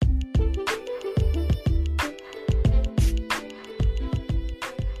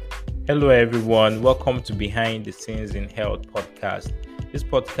Hello, everyone. Welcome to Behind the Scenes in Health podcast. This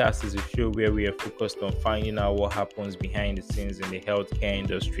podcast is a show where we are focused on finding out what happens behind the scenes in the healthcare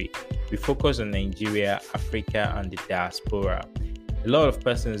industry. We focus on Nigeria, Africa, and the diaspora. A lot of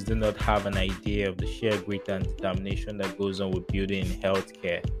persons do not have an idea of the sheer grit and determination that goes on with building in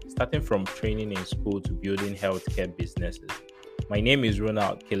healthcare, starting from training in school to building healthcare businesses. My name is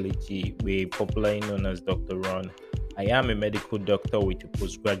Ronald Kelechi, we popularly known as Dr. Ron. I am a medical doctor with a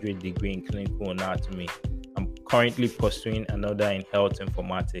postgraduate degree in clinical anatomy. I'm currently pursuing another in health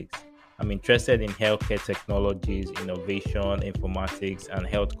informatics. I'm interested in healthcare technologies, innovation, informatics, and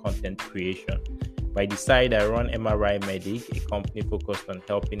health content creation. By the side, I run MRI Medic, a company focused on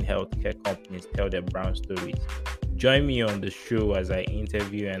helping healthcare companies tell their brand stories. Join me on the show as I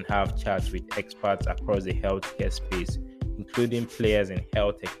interview and have chats with experts across the healthcare space, including players in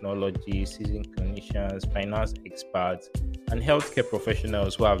health technology, seasoned clinicians, finance experts, and healthcare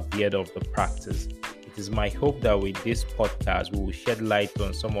professionals who have veered off the practice. It is my hope that with this podcast, we will shed light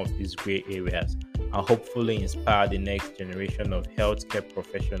on some of these gray areas and hopefully inspire the next generation of healthcare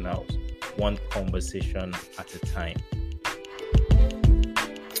professionals, one conversation at a time.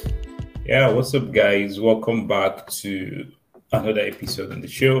 Yeah, what's up, guys? Welcome back to another episode on the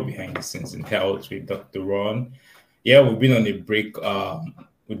show, Behind the Scenes in Health with Dr. Ron. Yeah, we've been on a break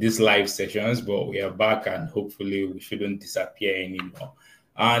with these live sessions, but we are back and hopefully we shouldn't disappear anymore.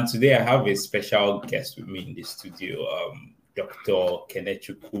 And today I have a special guest with me in the studio, Dr.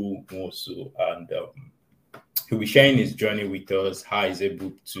 Kenechukwu Nwosu, and he'll be sharing his journey with us, how he's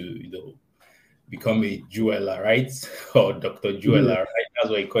able to, become a jeweler, right? Or Dr. Jeweler, right? That's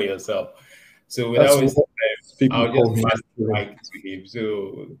what you call yourself. So without wasting time, I'll just pass the mic to him.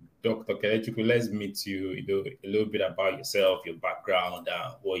 So Dr. Kenechukwu, let's meet you, a little bit about yourself, your background,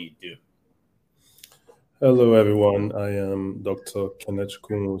 what you do. Hello, everyone. I am Dr.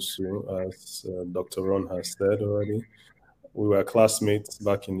 Kenechukwu Nwosu, as Dr. Ron has said already. We were classmates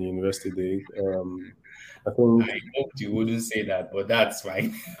back in the university days. I hoped you wouldn't say that, but that's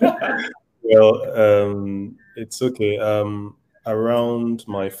fine. Well, it's okay. Around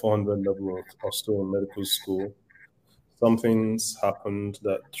my 400 level or so in medical school, something's happened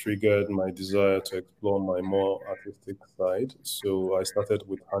that triggered my desire to explore my more artistic side. So I started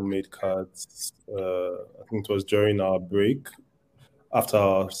with handmade cards. I think it was during our break after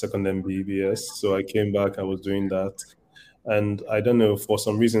our second MBBS. So I came back, I was doing that. And I don't know, for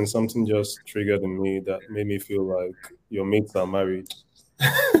some reason, something just triggered in me that made me feel like your mates are married.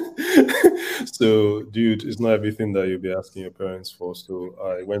 So, dude, it's not everything that you'll be asking your parents for. So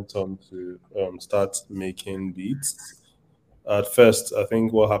I went on to start making beats. At first, I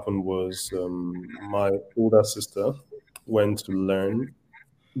think what happened was my older sister went to learn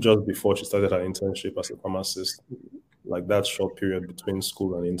just before she started her internship as a pharmacist, like that short period between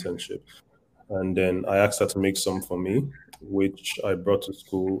school and internship. And then I asked her to make some for me, which I brought to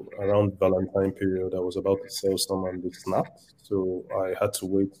school around Valentine period. I was about to sell some and they snapped. So I had to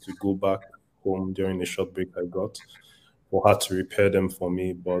wait to go back home during the short break I got for her to repair them for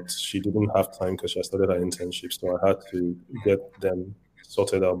me, but she didn't have time because she started her internship. So I had to get them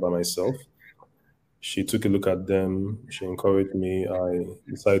sorted out by myself. She took a look at them. She encouraged me. I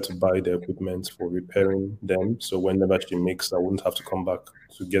decided to buy the equipment for repairing them. So whenever she makes, I wouldn't have to come back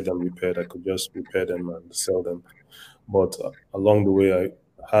to get them repaired. I could just repair them and sell them. But along the way, I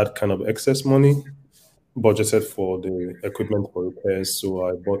had kind of excess money budgeted for the equipment for repairs. So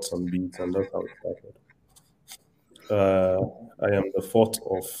I bought some beads and that's how it started. I am the fourth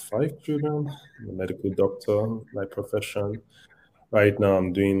of five children. I'm a medical doctor, my profession. Right now,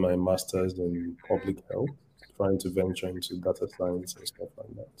 I'm doing my master's in public health, trying to venture into data science and stuff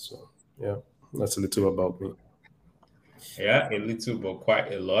like that. So, yeah, that's a little about me. Yeah, a little, but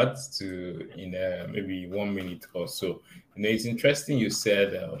quite a lot to in maybe 1 minute or so. It's interesting you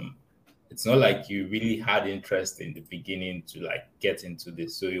said it's not like you really had interest in the beginning to like get into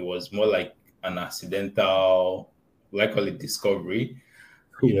this. So it was more like an accidental, like call it discovery.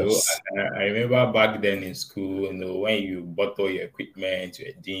 Yes. I remember back then in school, when you bought all your equipment, you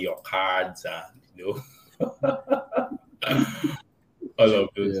were doing your cards and all of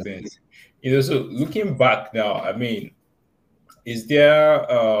those things. So looking back now, I mean, is there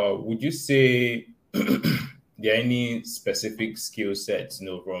would you say there are any specific skill sets,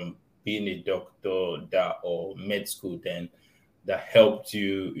 from being a doctor that or med school then that helped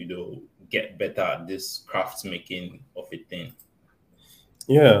you, get better at this craft making of a thing?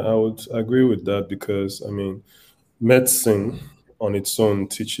 Yeah, I would agree with that because, I mean, medicine on its own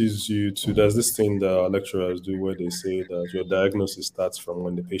teaches you to, there's this thing that our lecturers do where they say that your diagnosis starts from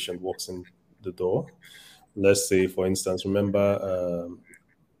when the patient walks in the door. Let's say, for instance, remember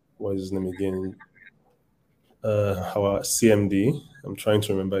what is his name again? Our CMD. I'm trying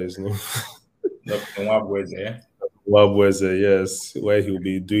to remember his name. Dr. Nwabweze. Wabweze, yes, where he'll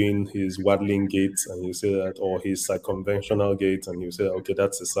be doing his waddling gait and he'll say that, or his circumventional gait, and he'll say, okay,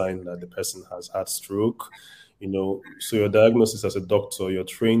 that's a sign that the person has had stroke. So your diagnosis as a doctor, you're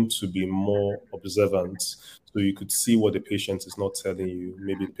trained to be more observant. So you could see what the patient is not telling you.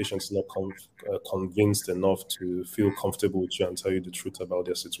 Maybe the patient is not convinced enough to feel comfortable with you and tell you the truth about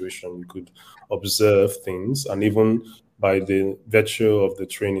their situation. You could observe things, and even by the virtue of the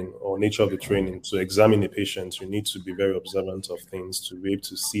training or nature of the training, to examine a patient, you need to be very observant of things to be able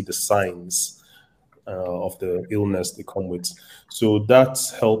to see the signs of the illness they come with. So that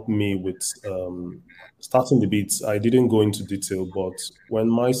helped me with starting the beats. I didn't go into detail, but when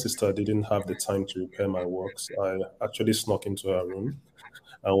my sister didn't have the time to repair my works, I actually snuck into her room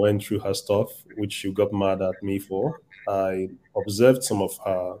and went through her stuff, which she got mad at me for. I observed some of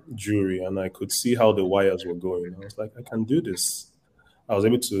her jewelry and I could see how the wires were going. I was like, I can do this. I was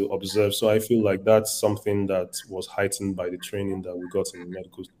able to observe. So I feel like that's something that was heightened by the training that we got in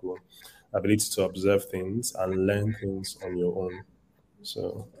medical school. Ability to observe things and learn things on your own.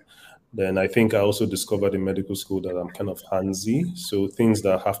 So then I think I also discovered in medical school that I'm kind of handsy. So things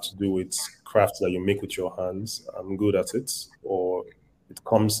that have to do with crafts that you make with your hands, I'm good at it, or it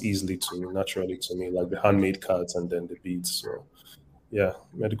comes easily to me, naturally to me, like the handmade cards and then the beads. So yeah,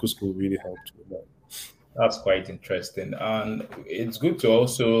 medical school really helped with that. That's quite interesting. And it's good to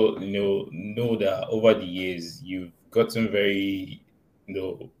also, know that over the years you've gotten very,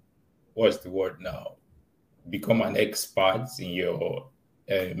 what's the word now? Become an expert in your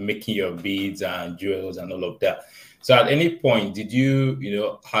making your beads and jewels and all of that. So at any point, did you,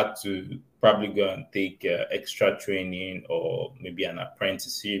 had to probably go and take extra training or maybe an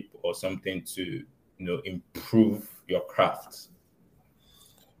apprenticeship or something to, improve your craft?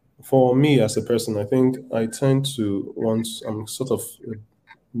 For me as a person, I think I tend to want, I'm sort of a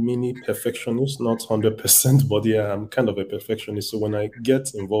mini perfectionist, not 100%, but yeah, I'm kind of a perfectionist. So when I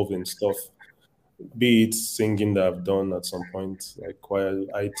get involved in stuff, be it singing that I've done at some point, like choir,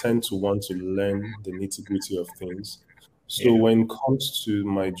 I tend to want to learn the nitty gritty of things. So Yeah, when it comes to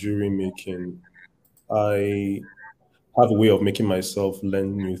my jewelry making, I have a way of making myself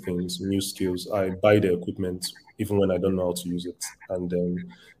learn new things, new skills. I buy the equipment even when I don't know how to use it. And then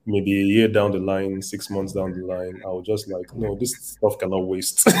maybe a year down the line, 6 months down the line, I'll just like, no, this stuff cannot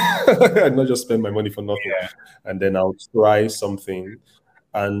waste. I not just spend my money for nothing. And then I'll try something.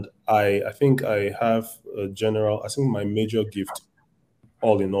 And I think I have a general, I think my major gift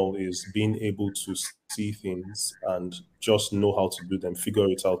all in all is being able to see things and just know how to do them, figure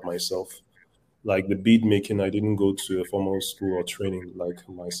it out myself. Like the bead making, I didn't go to a formal school or training like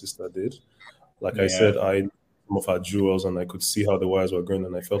my sister did. Like I yeah, said, I some of her jewels and I could see how the wires were going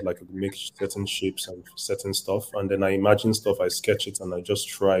and I felt like I could make certain shapes and certain stuff. And then I imagine stuff, I sketch it and I just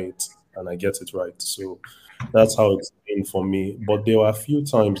try it and I get it right. So that's how it's been for me. But there were a few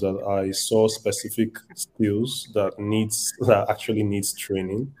times that I saw specific skills that actually needs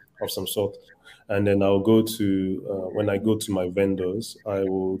training of some sort. And then I'll go to when I go to my vendors, I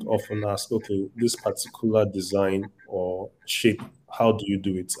would often ask, okay, this particular design or shape, how do you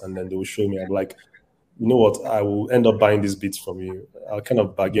do it? And then they will show me. I'm like, you know what? I will end up buying these beats from you. I'll kind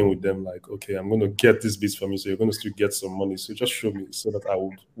of bargain with them, like, okay, I'm going to get these beats from you, so you're going to still get some money. So just show me, so that I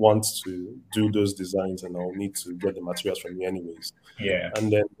would want to do those designs, and I'll need to get the materials from you anyways. yeah,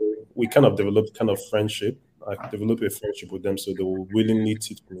 And then we kind of developed kind of friendship. I developed a friendship with them, so they will willingly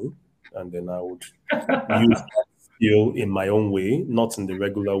teach me, and then I would use that skill in my own way, not in the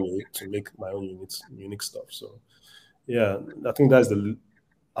regular way, to make my own unique stuff. So yeah, I think that's the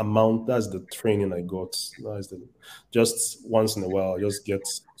training I got. That's the just once in a while, I just get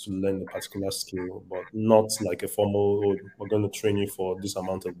to learn a particular skill, but not like a formal, oh, we're going to train you for this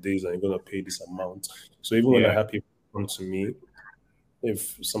amount of days and you're going to pay this amount. So even when I yeah, have people come to me,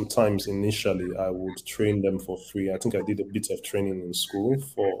 if sometimes initially I would train them for free. I think I did a bit of training in school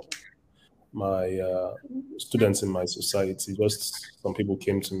for my students in my society. Just some people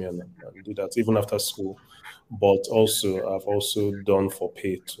came to me and did that even after school. But also, I've also done for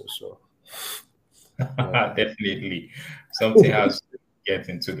pay too. So yeah. definitely. Something has to get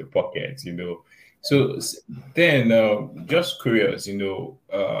into the pocket. So then, just curious,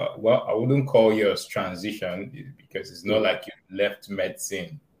 well, I wouldn't call yours transition because it's not like you left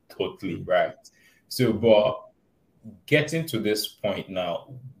medicine totally, Mm. right? So, but getting to this point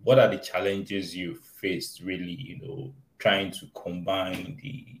now, what are the challenges you faced really, trying to combine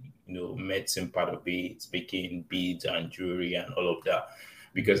the, medicine part of it, making beads and jewelry and all of that?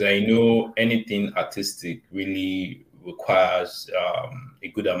 Because I know anything artistic really requires a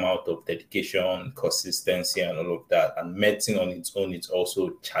good amount of dedication, consistency, and all of that. And medicine on its own is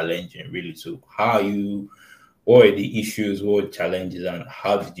also challenging, really. So, how are you? What are the issues? What are the challenges, and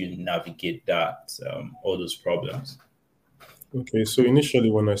how did you navigate that? All those problems. Okay, so initially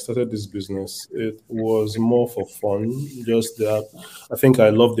when I started this business, it was more for fun. Just that I think I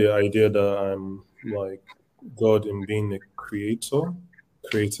love the idea that I'm like God in being a creator,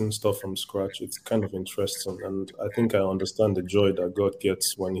 creating stuff from scratch. It's kind of interesting, and I think I understand the joy that God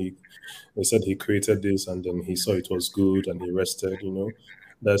gets when he said he created this and then he saw it was good and he rested.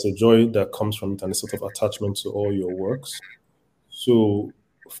 There's a joy that comes from it and a sort of attachment to all your works. So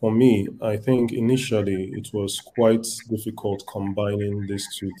for me, I think initially it was quite difficult combining these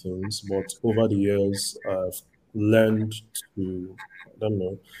two things, but over the years, I've learned to, I don't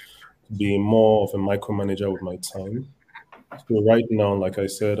know, be more of a micromanager with my time. So right now, like I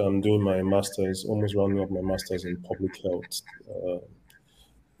said, I'm doing my master's, almost rounding up my master's in public health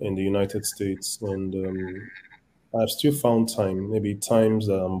in the United States, and I've still found time, maybe times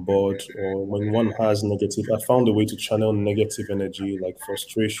that I'm bored or when one has negative, I found a way to channel negative energy like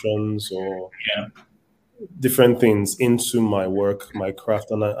frustrations or Yeah, different things into my work, my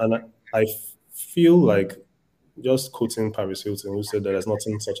craft. And I feel like just quoting Paris Hilton, who said that there's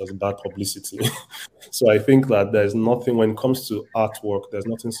nothing such as bad publicity. So I think that there's nothing, when it comes to artwork, there's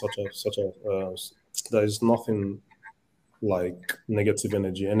nothing there's nothing like negative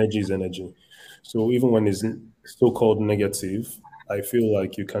energy. Energy is energy. So even when it's so-called negative, I feel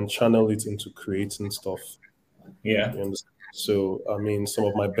like you can channel it into creating stuff. yeah, You understand? So I mean, some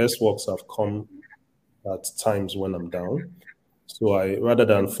of my best works have come at times when I'm down. So I, rather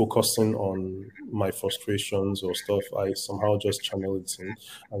than focusing on my frustrations or stuff, I somehow just channel it in.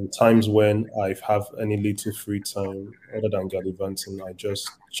 And times when I have any little free time, other than gallivanting, I just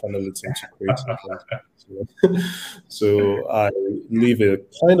channel it into creating things. So I live a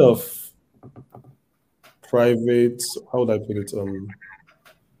kind of private, how would I put it,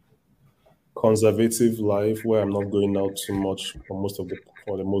 conservative life where I'm not going out too much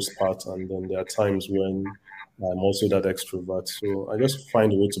for the most part, and then there are times when I'm also that extrovert. So I just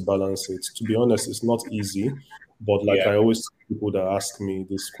find a way to balance it. To be honest, it's not easy, but like yeah. I always tell people that ask me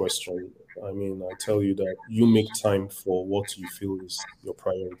this question, I mean, I tell you that you make time for what you feel is your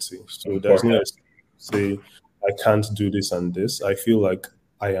priority. So there's no Important. excuse to say I can't do this and this. I feel like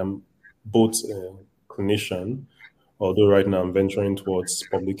I am both a clinician. Although right now I'm venturing towards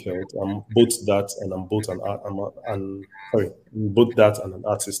public health, I'm both that and I'm both an art. I'm both that and an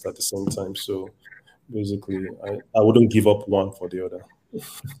artist at the same time. So basically, I wouldn't give up one for the other.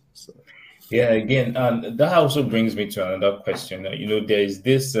 So, Yeah, again, and that also brings me to another question. There is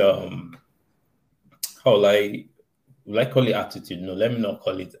this how will I call it attitude? No, let me not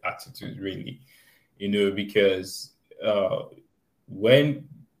call it attitude really. Because uh when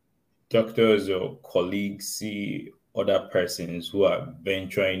doctors or colleagues see other persons who are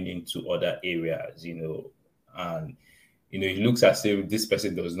venturing into other areas, and it looks as if this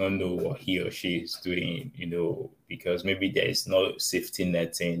person does not know what he or she is doing, because maybe there is no safety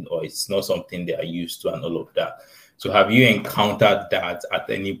netting or it's not something they are used to and all of that. So have you encountered that at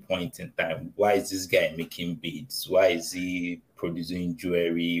any point in time? Why is this guy making beads? Why is he producing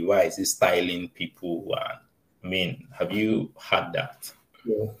jewelry? Why is he styling people? And I mean, have you had that?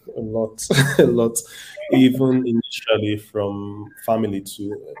 yeah, a lot, a lot. Even initially from family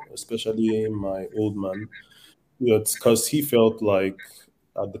too, especially my old man. Yeah, because he felt like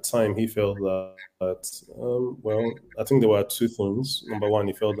at the time he felt that well, I think there were two things. Number one,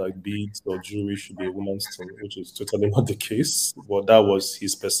 he felt like beads or jewelry should be a woman's thing, which is totally not the case. But that was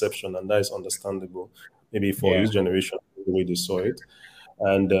his perception, and that is understandable. Maybe for Yeah, his generation, the way they saw it,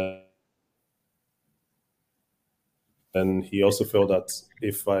 and and he also felt that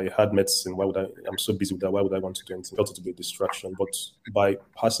if I had medicine, why would I? I'm so busy with that. Why would I want to do anything? He felt it to be a distraction. But by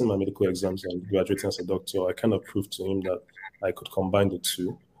passing my medical exams and graduating as a doctor, I kind of proved to him that I could combine the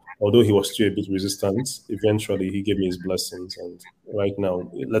two. Although he was still a bit resistant, eventually he gave me his blessings. And right now,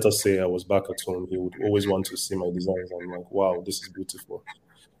 let us say I was back at home, he would always want to see my designs. I'm like, wow, this is beautiful.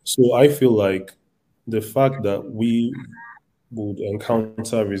 So I feel like the fact that we would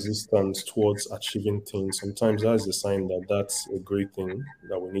encounter resistance towards achieving things, sometimes that's a sign that that's a great thing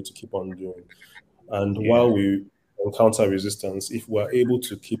that we need to keep on doing. And yeah, while we encounter resistance, if we're able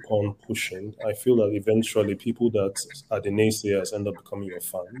to keep on pushing, I feel that eventually people that are the naysayers end up becoming your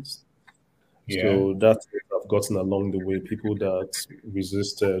fans. yeah, So that's what I've gotten along the way. People that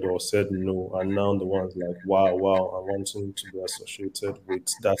resisted or said no are now the ones like, wow, wow, I wanting to be associated with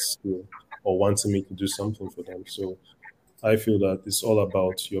that skill or wanting me to do something for them. So I feel that it's all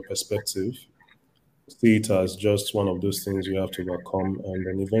about your perspective. see it as just one of those things you have to overcome, and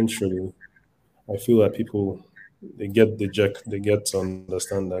then eventually, I feel like people they get to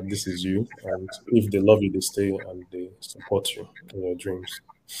understand that this is you, and if they love you, they stay and they support you in your dreams.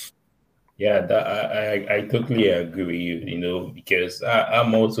 Yeah, that I totally agree with you, because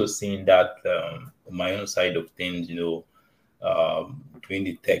I'm also seeing that on my own side of things, doing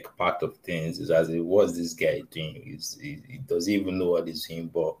the tech part of things is as it what's this guy doing? He doesn't even know what he's doing,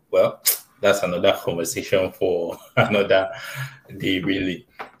 but well, that's another conversation for another day, really.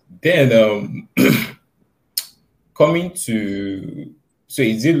 Then coming to so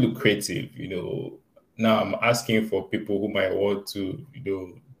is it lucrative? Now I'm asking for people who might want to,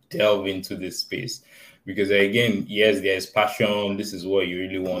 delve into this space. Because again, yes, there's passion, this is what you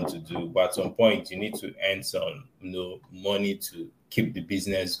really want to do, but at some point you need to earn some, money to keep the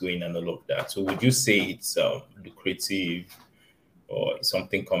business going and all of that. So would you say it's lucrative or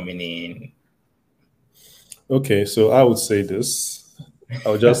something coming in? Okay, so I would say this. I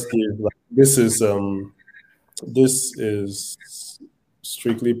would just give like this is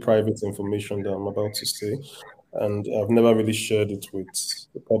strictly private information that I'm about to say, and I've never really shared it with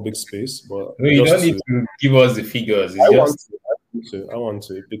the public space. But No, you don't just need to, to give us the figures. It's I want just to, I want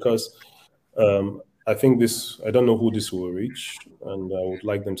to because I think this. I don't know who this will reach, and I would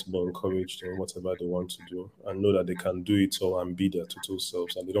like them to be encouraged in whatever they want to do, and know that they can do it all and be their total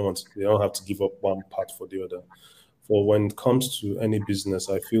selves, and they don't have to give up one part for the other. For when it comes to any business,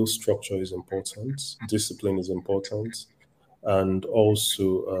 I feel structure is important, discipline is important, and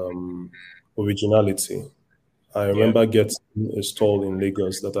also originality. I yeah. remember getting a stall in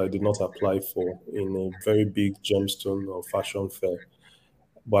Lagos that I did not apply for in a very big gemstone or fashion fair,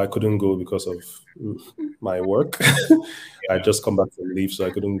 but I couldn't go because of my work. I Yeah. just come back from leave, so I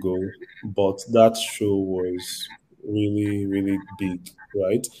couldn't go. But that show was really, really big,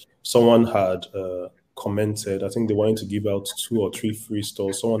 right? Someone had commented, I think they wanted to give out two or three free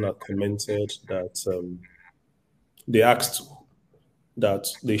stalls. Someone had commented that they asked that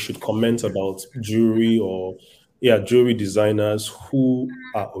they should comment about jewelry or jewelry designers who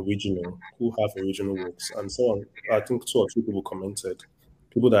are original, who have original works. And so on. I think two or three people commented.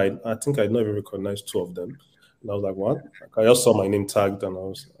 People that I think I never recognized two of them. And I was like, what? Like, I just saw my name tagged and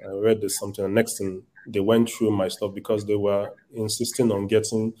I read this something. And next thing they went through my stuff because they were insisting on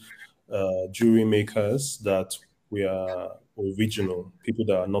getting jewelry makers that we are original, people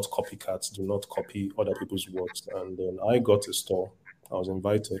that are not copycats, do not copy other people's works. And then I got a store. I was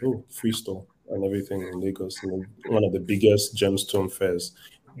invited, oh, free store and everything in Lagos, one of the biggest gemstone fairs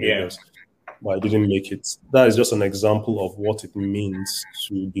in Yeah. Lagos. But I didn't make it. That is just an example of what it means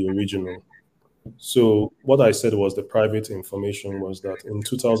to be original. So what I said was the private information was that in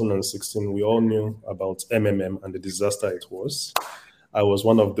 2016, we all knew about MMM and the disaster it was. I was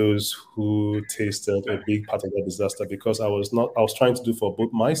one of those who tasted a big part of that disaster because I was trying to do for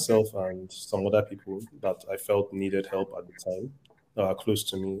both myself and some other people that I felt needed help at the time, close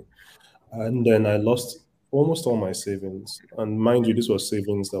to me. And then I lost almost all my savings. And mind you, this was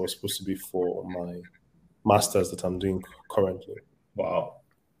savings that was supposed to be for my master's that I'm doing currently. Wow.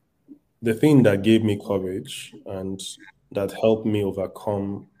 The thing that gave me courage and that helped me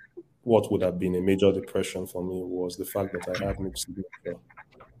overcome what would have been a major depression for me was the fact that I had mixed signature.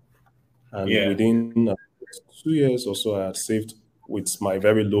 And Yeah. within 2 years or so, I had saved with my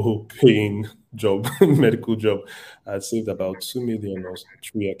very low paying job, medical job. I had saved about 2 million or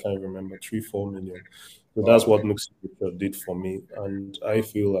three, I can't remember, 3, 4 million. So that's Wow. what mixed signature did for me. And I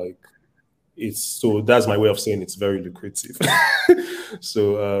feel like that's my way of saying it's very lucrative.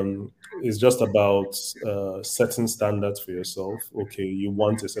 So it's just about setting standards for yourself. Okay, you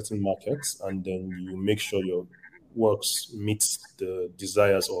want a certain market, and then you make sure your works meet the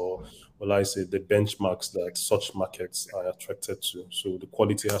desires or well, I say the benchmarks that such markets are attracted to. So the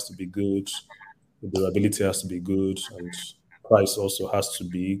quality has to be good, the durability has to be good, and price also has to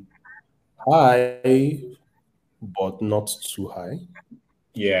be high, but not too high.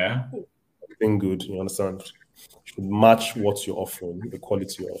 Yeah. Everything good, you understand? Should match what you're offering, the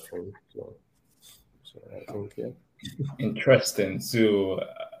quality you're offering. So I think yeah. Interesting. So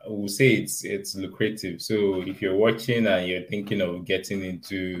we'll say it's lucrative. So if you're watching and you're thinking of getting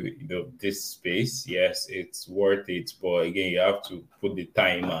into this space, yes, it's worth it. But again, you have to put the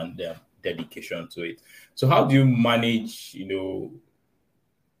time and dedication to it. So how do you manage,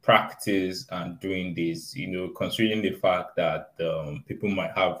 practice and doing this? Considering the fact that people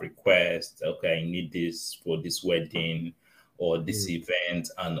might have requests. Okay, I need this for this wedding or this Mm. event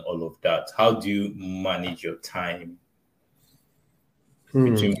and all of that. How do you manage your time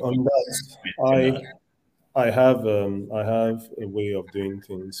between On that, and I I have a way of doing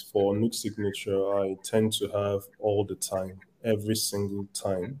things. For Nook signature, I tend to have all the time, every single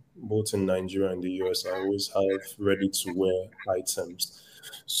time, both in Nigeria and the US. I always have ready to wear items.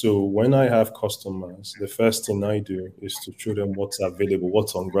 So when I have customers, the first thing I do is to show them what's available,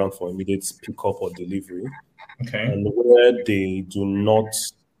 what's on ground for immediate pickup or delivery, Okay. and where they do not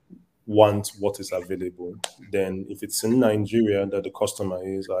want what is available. Then, if it's in Nigeria that the customer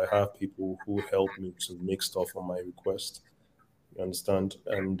is, I have people who help me to make stuff on my request. You understand?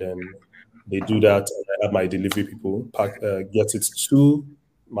 And then they do that, and I have my delivery people get it to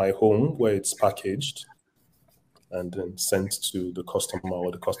my home where it's packaged and then sent to the customer,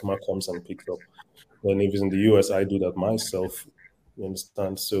 or the customer comes and picks up. Then, if it's in the US, I do that myself. You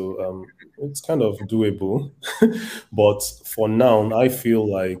understand? So it's kind of doable. But for now, I feel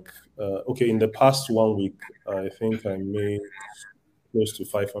like, okay, in the past 1 week, I think I made close to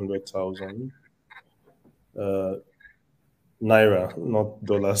 500,000 naira, not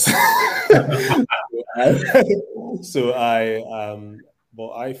dollars. So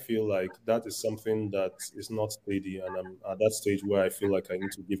but I feel like that is something that is not steady, and I'm at that stage where I feel like I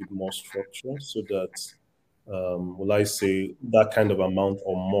need to give it more structure so that, will I say, that kind of amount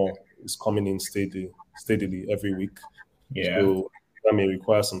or more is coming in steadily every week. Yeah. So that may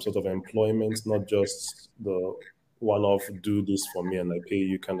require some sort of employment, not just the one-off do this for me and I pay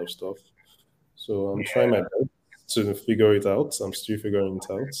you kind of stuff. So I'm trying my best to figure it out. I'm still figuring it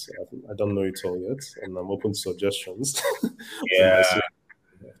out. I don't know it all yet, and I'm open to suggestions from my Yeah. soul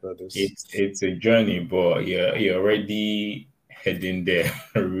after this. It's a journey, but you're already heading there,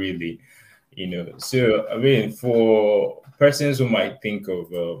 really. So I mean, for persons who might think of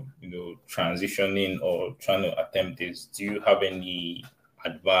transitioning or trying to attempt this, do you have any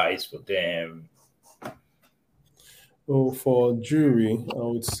advice for them? So for jewelry, I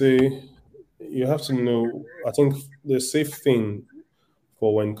would say you have to know. I think the safe thing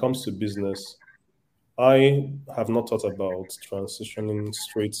for when it comes to business, I have not thought about transitioning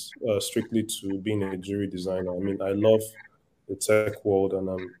strictly to being a jewelry designer. I mean, I love the tech world, and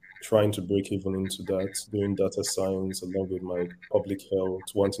I'm trying to break even into that, doing data science along with my public health,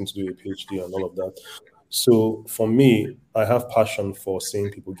 wanting to do a PhD and all of that. So for me, I have passion for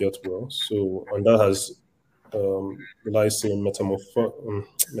seeing people get well. So, and that has, will I say,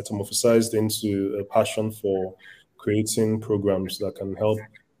 metamorphosized into a passion for creating programs that can help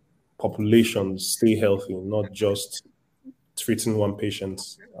populations stay healthy, not just treating one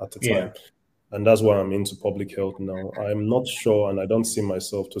patient at a Yeah, time. And that's why I'm into public health now. I'm not sure, and I don't see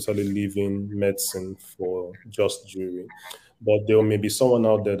myself totally leaving medicine for just jury. But there may be someone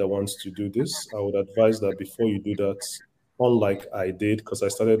out there that wants to do this. I would advise that before you do that, unlike I did, because I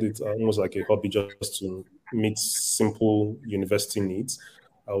started it almost like a hobby just to meet simple university needs,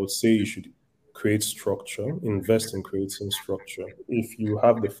 I would say you should create structure, invest in creating structure. If you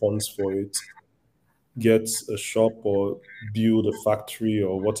have the funds for it, get a shop or build a factory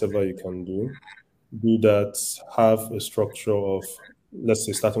or whatever you can do that, have a structure of, let's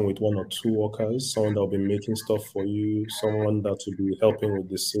say, starting with one or two workers, someone that will be making stuff for you, someone that will be helping with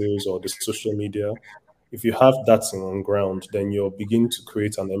the sales or the social media. If you have that thing on ground, then you're beginning to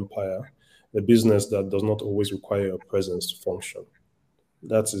create an empire, a business that does not always require your presence to function.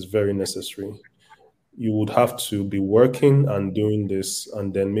 That is very necessary. You would have to be working and doing this,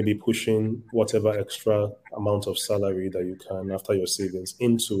 and then maybe pushing whatever extra amount of salary that you can after your savings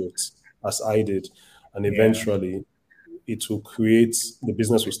into it, as I did. And yeah, eventually, it will create, the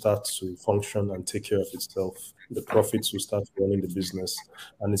business will start to function and take care of itself. The profits will start running the business.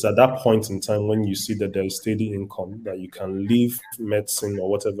 And it's at that point in time when you see that there is steady income that you can leave medicine or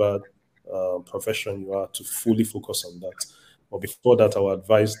whatever profession you are to fully focus on that. But before that, I would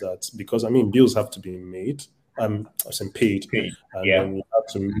advise that, because I mean, bills have to be made, as in paid, okay, and yeah, then you have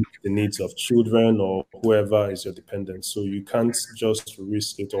to meet the needs of children or whoever is your dependent. So you can't just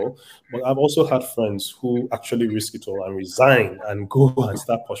risk it all. But I've also had friends who actually risk it all and resign and go and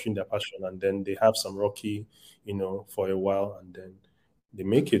start pursuing their passion, and then they have some rocky, for a while, and then they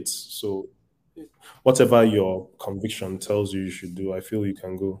make it. So whatever your conviction tells you should do, I feel you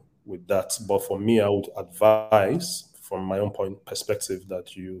can go with that. But for me, I would advise from my own point perspective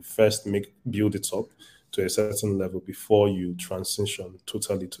that you first build it up to a certain level before you transition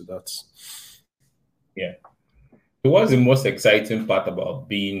totally to that. yeah. So what's the most exciting part about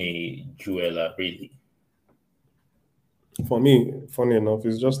being a jeweler, really? For me, funny enough,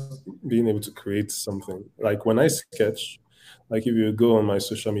 it's just being able to create something. Like when I sketch, like if you go on my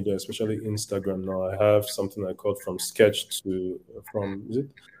social media, especially Instagram now, I have something I call from sketch to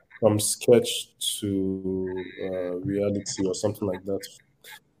reality or something like that.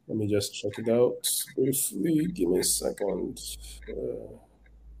 Let me just check it out briefly. Give me a second.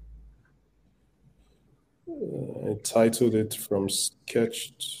 I titled it From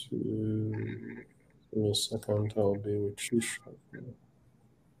Sketch to. Give me a second. I'll be with you shortly.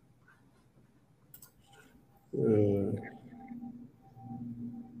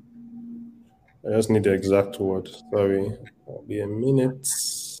 I just need the exact word. Sorry. I'll be a minute.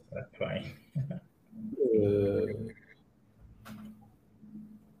 That's fine. Uh,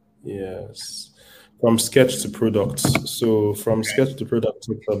 yes. From sketch to products. So from sketch to product,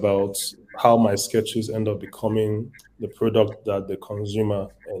 it's about how my sketches end up becoming the product that the consumer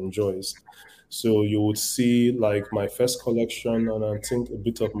enjoys. So you would see like my first collection, and I think a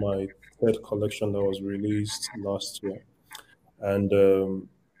bit of my third collection that was released last year. And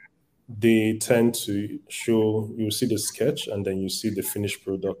they tend to show, you see the sketch and then you see the finished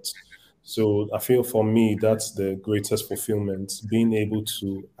product. So I feel for me that's the greatest fulfillment, being able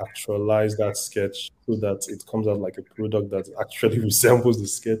to actualize that sketch so that it comes out like a product that actually resembles the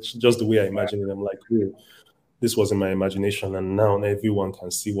sketch just the way I imagine it. I'm like, oh, this was in my imagination and now everyone can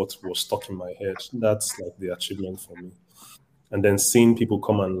see what was stuck in my head. That's like the achievement for me. And then seeing people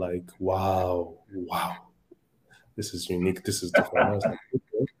come and like, wow, this is unique, this is different. I was like,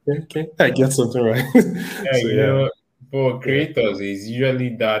 okay, I get something right. Yeah, So yeah, for yeah, creators, it's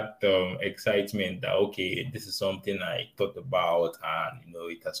usually that excitement that okay, this is something I thought about, and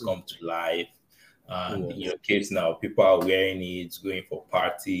it has come to life. And in yes. your case now, people are wearing it, going for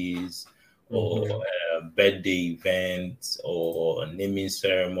parties or Mm-hmm. birthday events or naming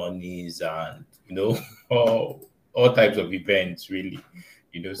ceremonies, and all types of events, really.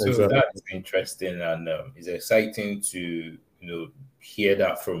 So Exactly. that's interesting, and it's exciting to hear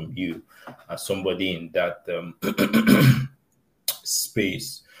that from you as somebody in that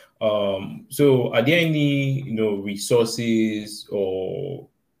space. So are there any resources or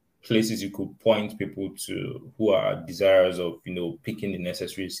places you could point people to who are desirous of picking the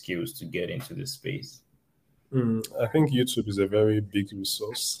necessary skills to get into the space? I think YouTube is a very big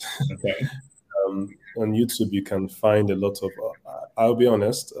resource. Okay. On YouTube, you can find a lot of. I'll be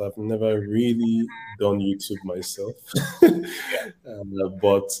honest, I've never really done YouTube myself,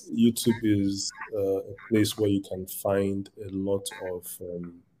 but YouTube is a place where you can find a lot of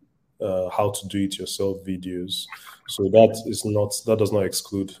how to do it yourself videos. So that does not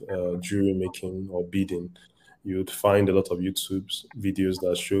exclude jewelry making or beading. You'd find a lot of YouTube videos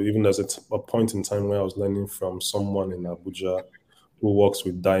that show. Even as a point in time where I was learning from someone in Abuja who works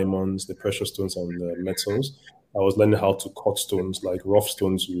with diamonds, the precious stones, and the metals. I was learning how to cut stones, like rough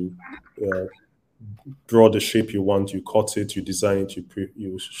stones. You uh, draw the shape you want, you cut it, you design it,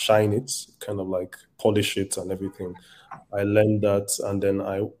 you shine it, kind of like polish it and everything. I learned that, and then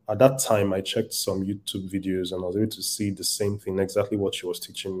I at that time I checked some YouTube videos and I was able to see the same thing, exactly what she was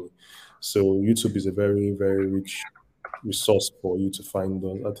teaching me. So YouTube is a very very rich resource for you to find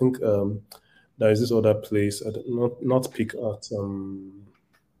those. I think there is this other place, not Pick Art,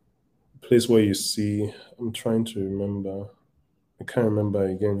 place where you see. I'm trying to remember. I can't remember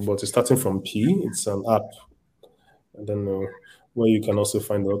again, but it's starting from P. It's an app. I don't know where you can also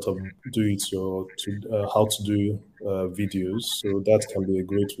find a lot of do it your to how to do videos. So that can be a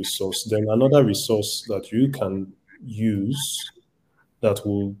great resource. Then another resource that you can use that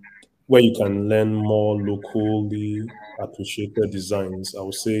will where you can learn more locally appreciated designs. I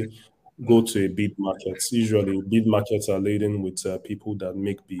would say go to a bead market. Usually, bead markets are laden with people that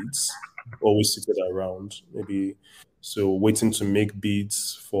make beads, always seated around, maybe so waiting to make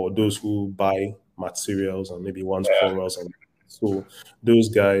beads for those who buy materials and maybe want corals. And so those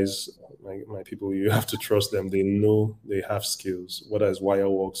guys, my people, you have to trust them. They know they have skills, whether it's wire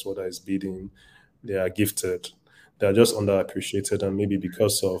works, whether it's beading, they are gifted. They're just underappreciated, and maybe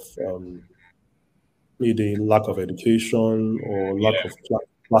because of maybe lack of education or lack of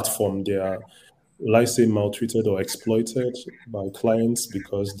platform, they are, will I say, maltreated or exploited by clients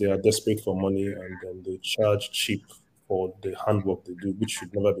because they are desperate for money and then they charge cheap for the handwork they do, which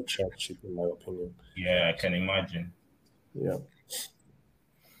should never be charged cheap, in my opinion. Yeah, I can imagine. Yeah.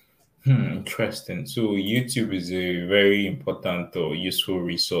 Interesting. So YouTube is a very important or useful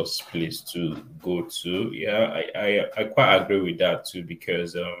resource place to go to. Yeah, I quite agree with that too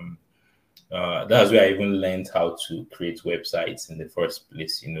because that's where I even learned how to create websites in the first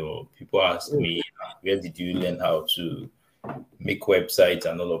place. People ask Oh, me, where did you learn how to make websites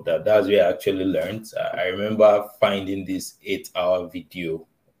and all of that? That's where I actually learned. I remember finding this 8-hour video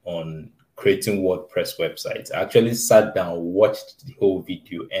on creating WordPress websites. I actually sat down, watched the whole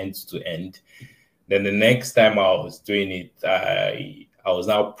video end to end. Then the next time I was doing it, I was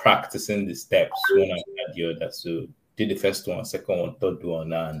now practicing the steps one after the other. So did the first one, second one, third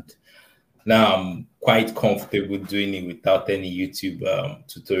one, and now I'm quite comfortable doing it without any YouTube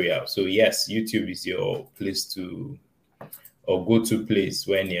tutorial. So yes, YouTube is your place to or go-to place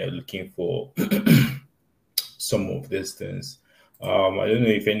when you're looking for some of these things. I don't know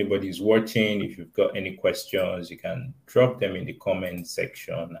if anybody's watching. If you've got any questions, you can drop them in the comment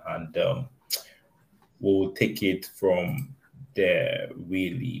section, and we'll take it from there.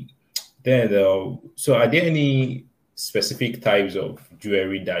 Really. Then, so are there any specific types of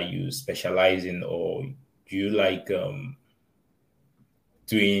jewelry that you specialize in, or do you like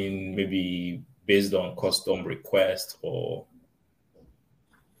doing maybe based on custom request or?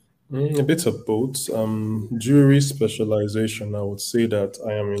 A bit of both. Jewelry specialization, I would say that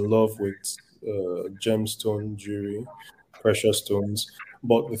I am in love with gemstone jewelry, precious stones.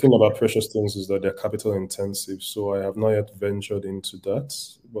 But the thing about precious stones is that they're capital intensive, so I have not yet ventured into that.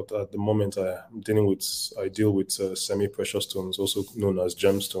 But at the moment, I deal with semi-precious stones, also known as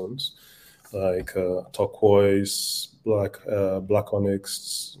gemstones, like turquoise, black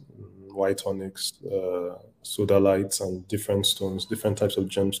onyx, white onyx, sodalites, and different stones, different types of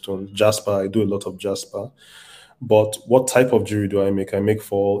gemstones. Jasper, I do a lot of jasper. But what type of jewelry do I make? I make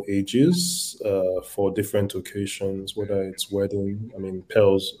for all ages, for different occasions, whether it's wedding. I mean,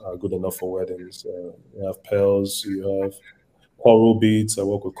 pearls are good enough for weddings. You have pearls, you have coral beads. I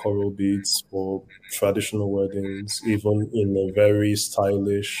work with coral beads for traditional weddings, even in a very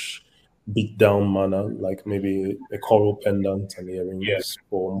stylish, beat down manner, like maybe a coral pendant and Yeah. earrings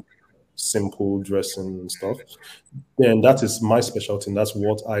for simple dressing and stuff. Then that is my specialty, and that's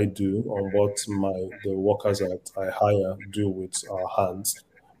what I do on what the workers that I hire do with our hands.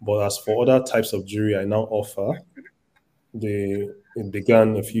 But as for other types of jewelry I now offer, it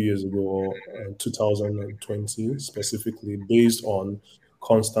began a few years ago, 2020 specifically, based on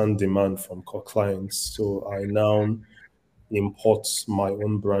constant demand from clients. So I now import my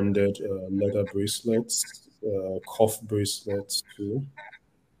own branded leather bracelets, cuff bracelets too,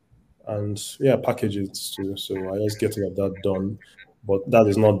 and yeah, packages too. So I just get all of that done, but that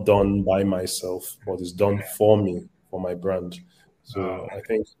is not done by myself, but it's done for me, for my brand. So I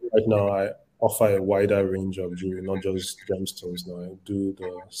think right now I offer a wider range of jewelry, not just gemstones. Now I do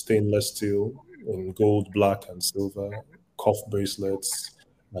the stainless steel in gold, black, and silver, cuff bracelets,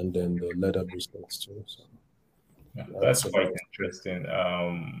 and then the leather bracelets too. So Yeah, that's that's quite about. interesting.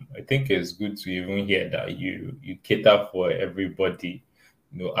 I think it's good to even hear that you cater for everybody,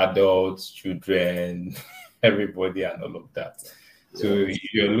 adults, children, everybody, and all of that. So Yeah.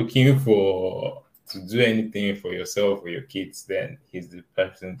 if you're looking for to do anything for yourself or your kids, then he's the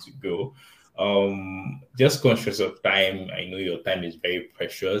person to go. Just conscious of time. I know your time is very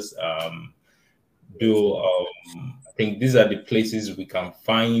precious. Do I think these are the places we can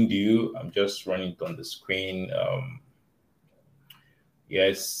find you. I'm just running it on the screen.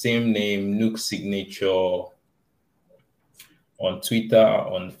 Yes, same name, Nook Signature on Twitter,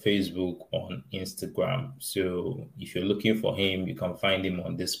 on Facebook, on Instagram. So if you're looking for him, you can find him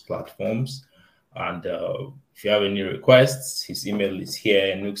on these platforms. And if you have any requests, his email is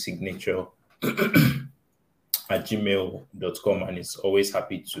here, Nook Signature at gmail.com. And he's always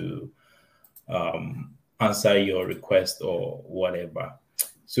happy to answer your request or whatever.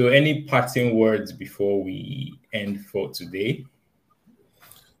 So, any parting words before we end for today?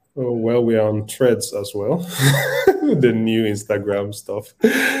 Oh, well, we are on Threads as well. The new Instagram stuff.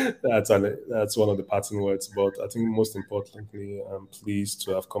 That's one of the pattern words. But I think most importantly, I'm pleased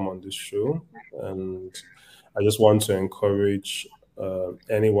to have come on this show, and I just want to encourage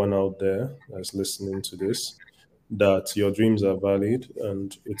anyone out there that's listening to this that your dreams are valid,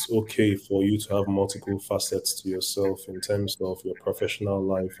 and it's okay for you to have multiple facets to yourself in terms of your professional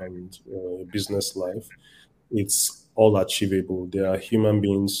life and business life. It's all achievable. There are human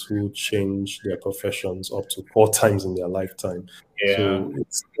beings who change their professions up to 4 times in their lifetime. Yeah. So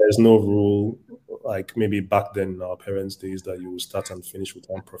there's no rule like maybe back then in our parents' days that you will start and finish with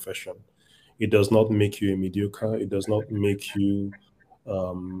one profession. It does not make you a mediocre. It does not make you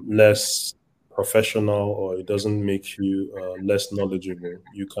less professional, or it doesn't make you less knowledgeable.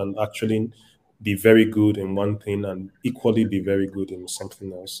 You can actually be very good in one thing and equally be very good in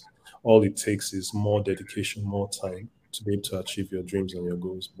something else. All it takes is more dedication, more time to be able to achieve your dreams and your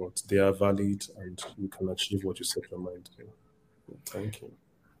goals, but they are valid and you can achieve what you set your mind to. Thank you.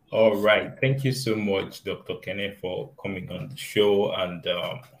 All right. Thank you so much, Dr. Kenneth, for coming on the show. And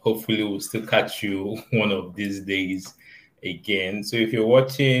hopefully, we'll still catch you one of these days again. So, if you're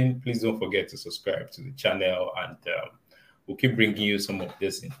watching, please don't forget to subscribe to the channel, and we'll keep bringing you some of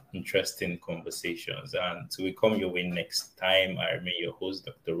these interesting conversations. And to we come your way next time, I remain your host,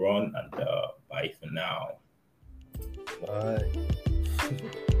 Dr. Ron, and bye for now.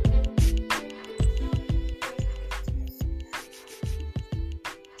 Bye.